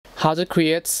How to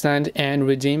create, send and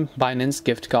redeem Binance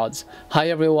gift cards.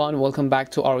 Hi everyone, welcome back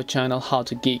to our channel How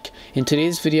to Geek. In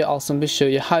today's video I'll simply show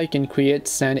you how you can create,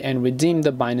 send and redeem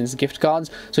the Binance gift cards,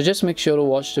 so just make sure to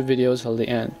watch the videos till the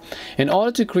end. In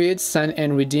order to create, send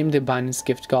and redeem the Binance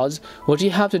gift cards, what you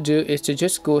have to do is to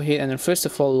just go ahead and then first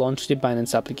of all launch the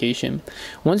Binance application.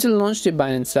 Once you launch the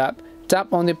Binance app,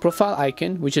 tap on the profile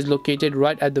icon, which is located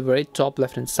right at the very top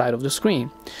left hand side of the screen.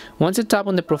 Once you tap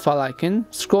on the profile icon,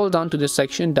 scroll down to the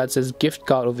section that says gift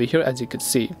card over here, as you can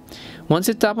see. Once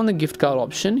you tap on the gift card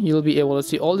option, you'll be able to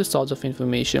see all the sorts of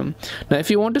information. Now if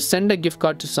you want to send a gift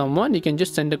card to someone, you can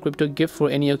just send a crypto gift for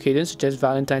any occasion such as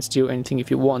Valentine's Day or anything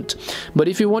if you want. But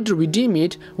if you want to redeem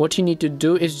it, what you need to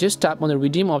do is just tap on the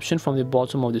redeem option from the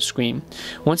bottom of the screen.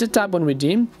 Once you tap on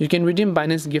redeem, you can redeem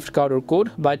Binance gift card or code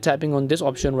by tapping on this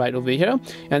option right over here,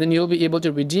 and then you'll be able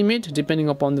to redeem it depending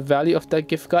upon the value of that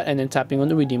gift card and then tapping on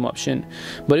the redeem option.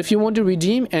 But if you want to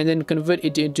redeem and then convert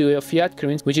it into a fiat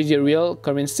currency, which is your real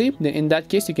currency, then in that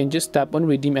case you can just tap on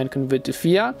redeem and convert to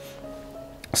fiat.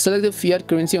 Select the fiat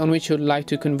currency on which you would like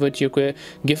to convert your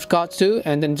gift card to,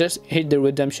 and then just hit the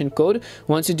redemption code.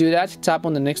 Once you do that, tap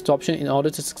on the next option in order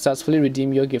to successfully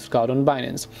redeem your gift card on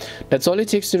Binance. That's all it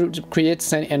takes to create,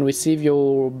 send and receive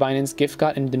your Binance gift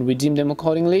card and then redeem them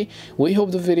accordingly. We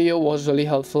hope the video was really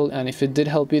helpful, and if it did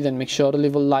help you, then make sure to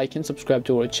leave a like and subscribe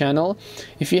to our channel.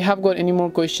 If you have got any more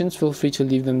questions, feel free to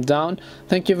leave them down.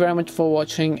 Thank you very much for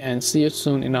watching and see you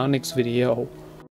soon in our next video.